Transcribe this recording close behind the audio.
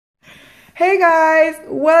Hey guys,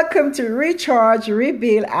 welcome to Recharge,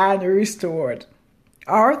 Rebuild, and Restored.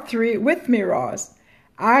 R3 with me, Ross.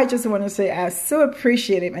 I just want to say I'm so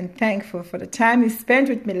appreciative and thankful for the time you spent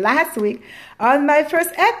with me last week on my first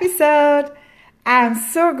episode. I'm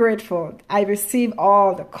so grateful. I received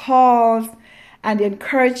all the calls and the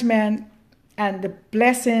encouragement and the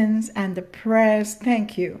blessings and the prayers.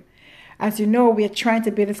 Thank you. As you know, we are trying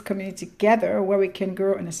to build this community together where we can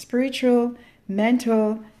grow on a spiritual,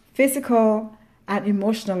 mental, physical, and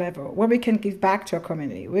emotional level, where we can give back to our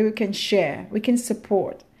community, where we can share, we can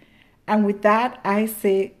support. And with that, I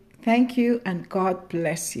say thank you and God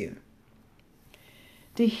bless you.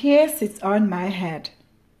 The hair sits on my head.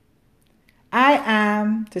 I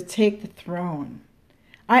am to take the throne.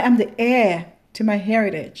 I am the heir to my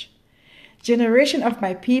heritage. Generation of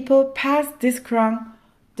my people passed this crown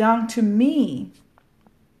down to me.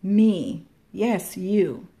 Me, yes,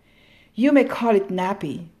 you. You may call it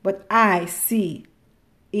nappy, but I see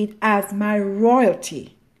it as my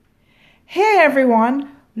royalty. Hey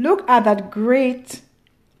everyone, look at that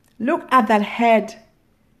head.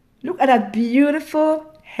 Look at that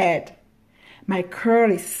beautiful head. My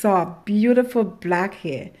curly, soft, beautiful black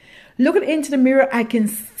hair. Looking into the mirror, I can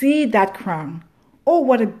see that crown. Oh,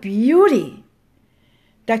 what a beauty.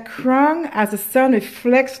 That crown as the sun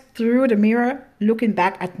reflects through the mirror, looking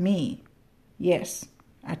back at me. Yes,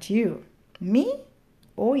 at you. Me?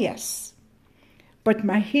 Oh, yes. But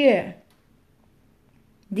my hair,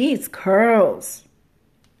 these curls.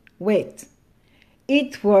 Wait,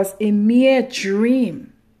 it was a mere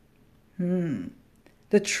dream.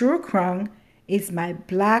 The true crown is my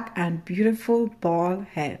black and beautiful bald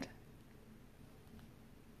head.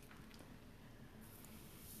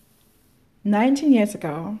 19 years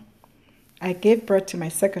ago, I gave birth to my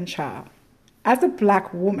second child. As a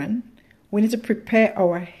black woman, we need to prepare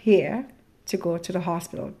our hair to go to the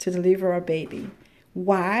hospital to deliver our baby.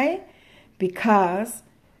 Why? Because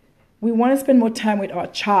we want to spend more time with our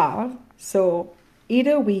child. So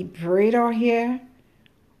either we braid our hair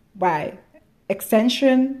by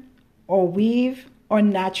extension or weave or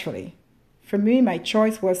naturally. For me, my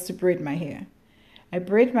choice was to braid my hair. I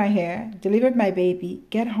braid my hair, delivered my baby,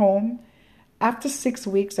 get home. After 6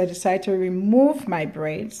 weeks, I decided to remove my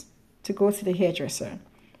braids to go to the hairdresser.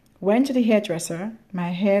 Went to the hairdresser. My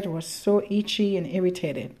head was so itchy and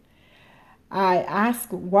irritated. I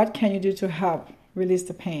asked, what can you do to help release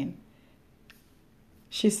the pain?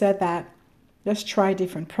 She said that, let's try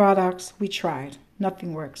different products. We tried.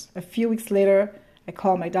 Nothing works. A few weeks later, I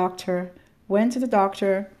called my doctor, went to the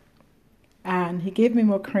doctor, and he gave me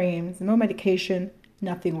more creams, more medication.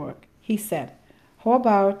 Nothing worked. He said, how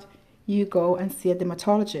about you go and see a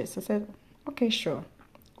dermatologist? I said, okay, sure.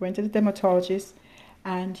 Went to the dermatologist,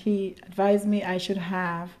 and he advised me I should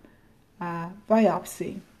have a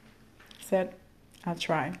biopsy. I said, I'll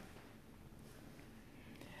try.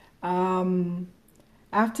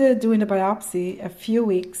 After doing the biopsy, a few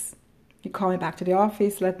weeks, he called me back to the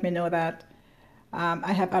office, let me know that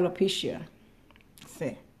I have alopecia. I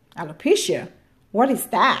say, alopecia? What is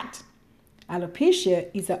that? Alopecia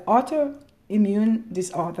is an autoimmune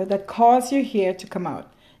disorder that causes your hair to come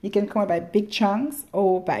out. You can come out by big chunks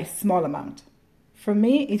or by small amount. For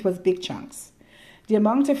me, it was big chunks. The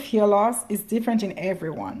amount of hair loss is different in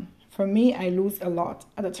everyone. For me, I lose a lot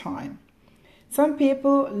at a time. Some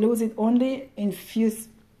people lose it only in few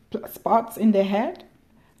spots in their head.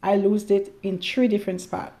 I lost it in 3 different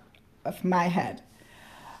spots of my head.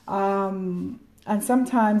 And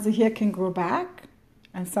sometimes the hair can grow back,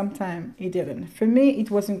 and sometimes it didn't. For me,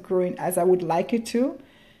 it wasn't growing as I would like it to.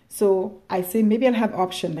 So I say maybe I'll have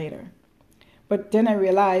option later. But then I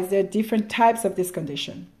realized there are different types of this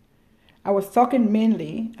condition. I was talking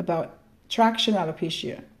mainly about traction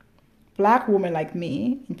alopecia. Black women like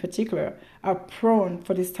me, in particular, are prone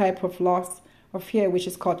for this type of loss of hair, which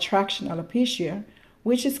is called traction alopecia,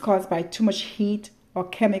 which is caused by too much heat or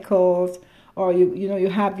chemicals, or you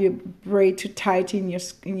have your braid too tight in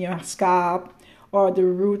your scalp, or the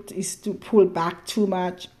root is to pull back too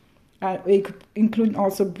much, including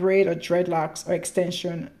also braid or dreadlocks or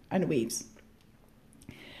extension and waves.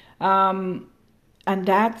 And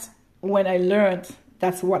that's when I learned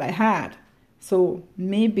that's what I had. So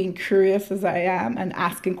me being curious as I am and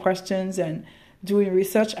asking questions and doing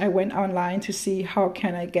research, I went online to see how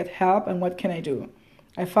can I get help and what can I do.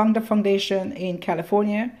 I found a foundation in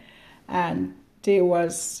California, and they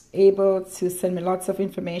was able to send me lots of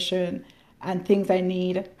information and things I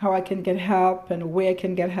need, how I can get help and where I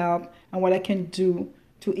can get help and what I can do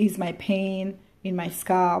to ease my pain in my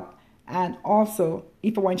scalp, and also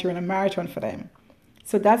if I want to run a marathon for them.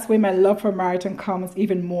 So that's where my love for marathon comes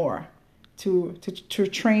even more, to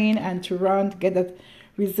train and to run, to get that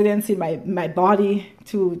resilience in my body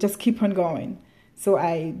to just keep on going. So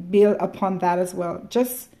I build upon that as well,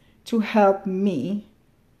 just to help me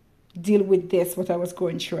deal with this, what I was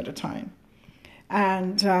going through at the time.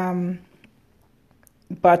 And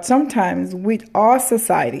but sometimes with our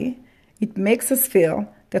society, it makes us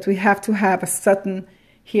feel that we have to have a certain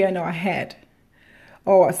hair in our head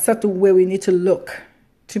or a certain way we need to look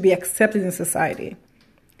to be accepted in society.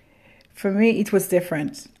 For me, it was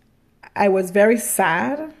different. I was very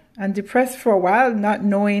sad and depressed for a while, not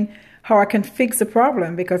knowing how I can fix the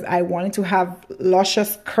problem, because I wanted to have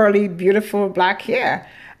luscious, curly, beautiful black hair,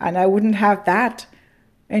 and I wouldn't have that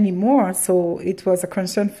anymore. So it was a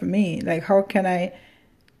concern for me. Like, how can I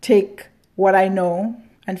take what I know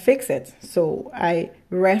and fix it? So I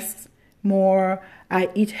rest more. I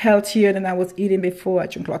eat healthier than I was eating before. I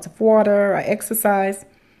drink lots of water. I exercise,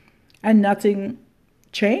 and nothing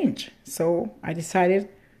changed. So I decided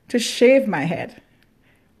to shave my head.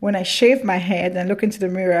 When I shaved my head and looked into the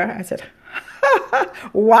mirror, I said,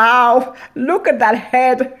 wow, look at that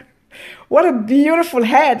head. What a beautiful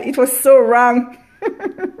head. It was so wrong.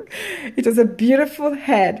 It was a beautiful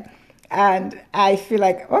head. And I feel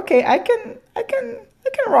like, okay, I can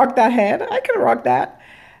rock that head. I can rock that.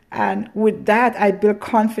 And with that, I built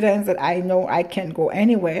confidence that I know I can go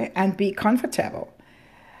anywhere and be comfortable.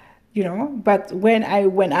 You know, but when I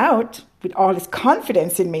went out with all this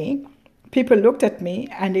confidence in me, people looked at me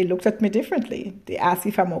and they looked at me differently. They asked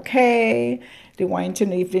if I'm okay. They wanted to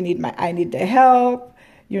know if I need their help,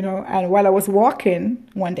 you know. And while I was walking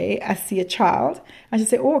one day, I see a child and she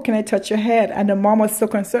said, "Oh, can I touch your head?" And the mom was so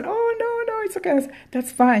concerned. "Oh, no, it's okay." I said,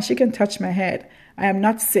 "That's fine. She can touch my head. I am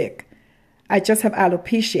not sick. I just have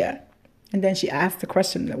alopecia." And then she asked the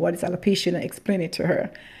question, "What is alopecia?" And I explained it to her.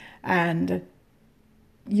 And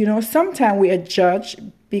you know, sometimes we are judged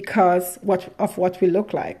because of what we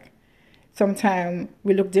look like. Sometimes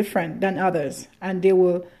we look different than others, and they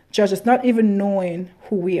will judge us, not even knowing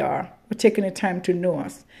who we are or taking the time to know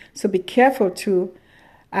us. So be careful too,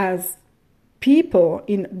 as people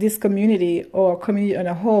in this community or community on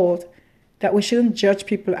a whole, that we shouldn't judge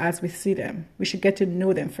people as we see them. We should get to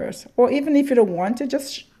know them first. Or even if you don't want to,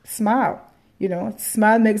 just smile. You know,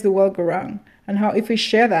 smile makes the world go round. And how if we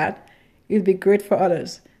share that, it'll be great for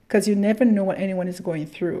others, because you never know what anyone is going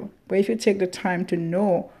through. But if you take the time to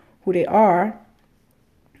know who they are,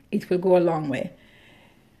 it will go a long way.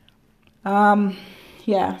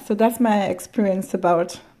 Yeah, so that's my experience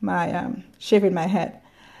about my shaving my head.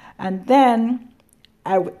 And then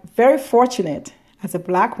I'm very fortunate as a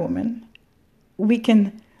Black woman, we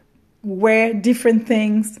can wear different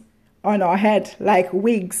things on our head, like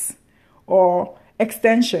wigs or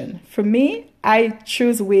extension. For me, I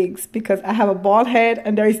choose wigs because I have a bald head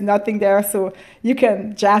and there is nothing there. So you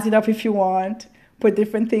can jazz it up if you want, put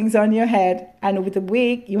different things on your head. And with the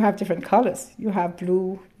wig, you have different colors. You have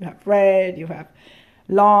blue, you have red, you have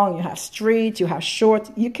long, you have straight, you have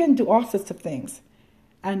short. You can do all sorts of things.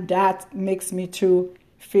 And that makes me to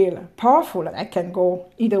feel powerful, and I can go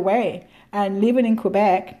either way. And living in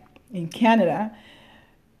Quebec, in Canada,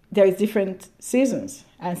 there is different seasons,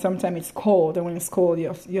 and sometimes it's cold, and when it's cold,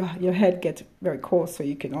 your head gets very cold, so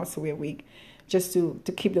you can also wear a wig just to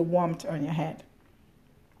keep the warmth on your head,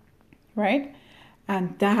 right?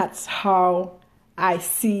 And that's how I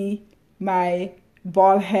see my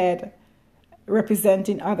bald head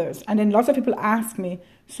representing others. And then lots of people ask me,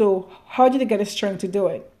 so how did you get the strength to do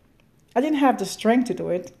it? I didn't have the strength to do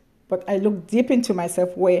it, but I look deep into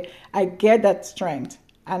myself where I get that strength.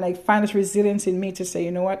 And I find this resilience in me to say,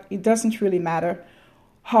 you know what, it doesn't really matter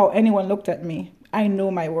how anyone looked at me. I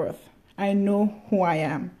know my worth. I know who I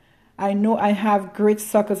am. I know I have great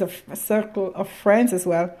a circle of friends as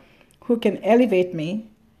well who can elevate me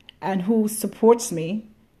and who supports me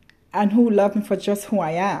and who love me for just who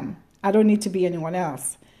I am. I don't need to be anyone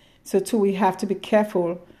else. So too, we have to be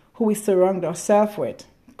careful who we surround ourselves with.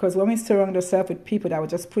 Because when we surround ourselves with people that will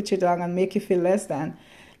just put you down and make you feel less than,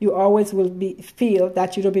 you always will feel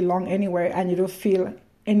that you don't belong anywhere and you don't feel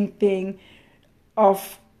anything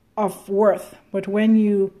of worth. But when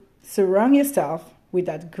you surround yourself with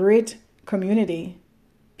that great community,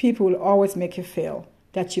 people will always make you feel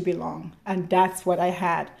that you belong. And that's what I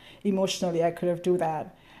had. Emotionally, I could have do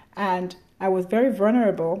that. And I was very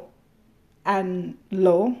vulnerable and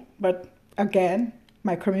low, but again,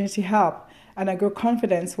 my community helped. And I grew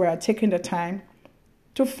confidence where I'd taken the time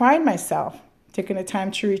to find myself, taking the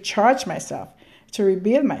time to recharge myself, to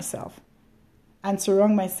rebuild myself, and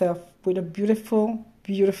surround myself with a beautiful,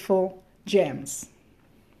 beautiful gems.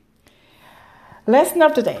 Lesson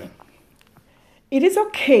of the day. It is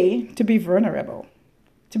okay to be vulnerable.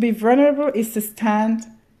 To be vulnerable is to stand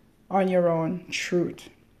on your own truth.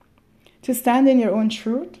 To stand in your own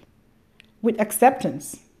truth with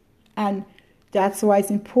acceptance. And that's why it's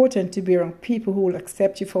important to be around people who will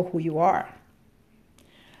accept you for who you are.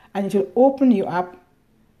 And it will open you up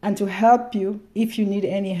and to help you if you need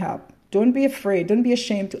any help. Don't be afraid. Don't be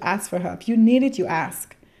ashamed to ask for help. You need it, you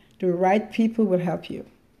ask. The right people will help you.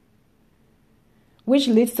 Which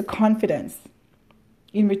leads to confidence.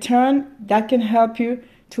 In return, that can help you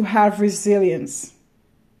to have resilience.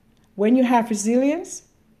 When you have resilience,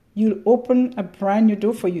 you'll open a brand new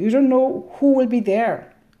door for you. You don't know who will be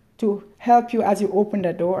there to help you as you open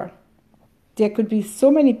the door. There could be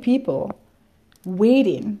so many people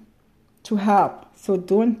waiting to help, so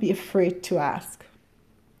don't be afraid to ask.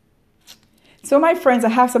 So my friends, I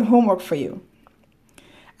have some homework for you.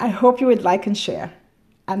 I hope you would like and share,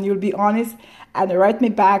 and you'll be honest and write me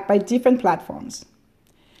back by different platforms.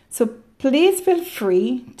 So please feel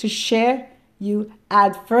free to share your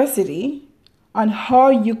adversity on how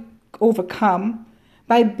you overcome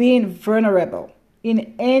by being vulnerable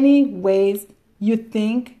in any ways you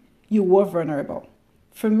think you were vulnerable.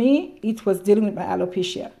 For me, it was dealing with my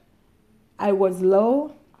alopecia. I was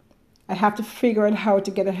low. I have to figure out how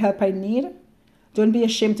to get the help I need. Don't be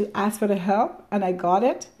ashamed to ask for the help, and I got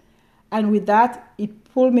it. And with that, it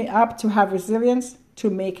pulled me up to have resilience to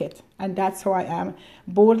make it. And that's how I am.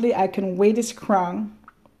 Boldly, I can wear this crown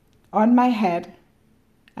on my head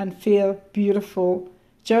and feel beautiful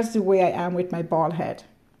just the way I am with my bald head.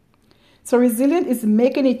 So resilience is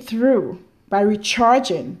making it through by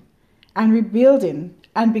recharging and rebuilding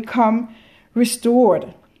and become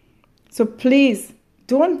restored. So please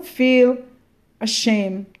don't feel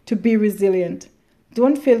ashamed to be resilient.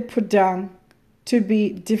 Don't feel put down to be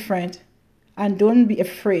different, and don't be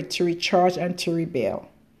afraid to recharge and to rebuild.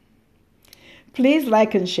 Please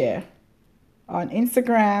like and share on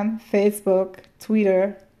Instagram, Facebook,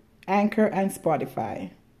 Twitter, Anchor, and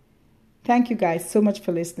Spotify. Thank you guys so much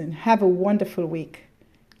for listening. Have a wonderful week.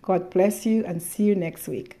 God bless you and see you next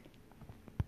week.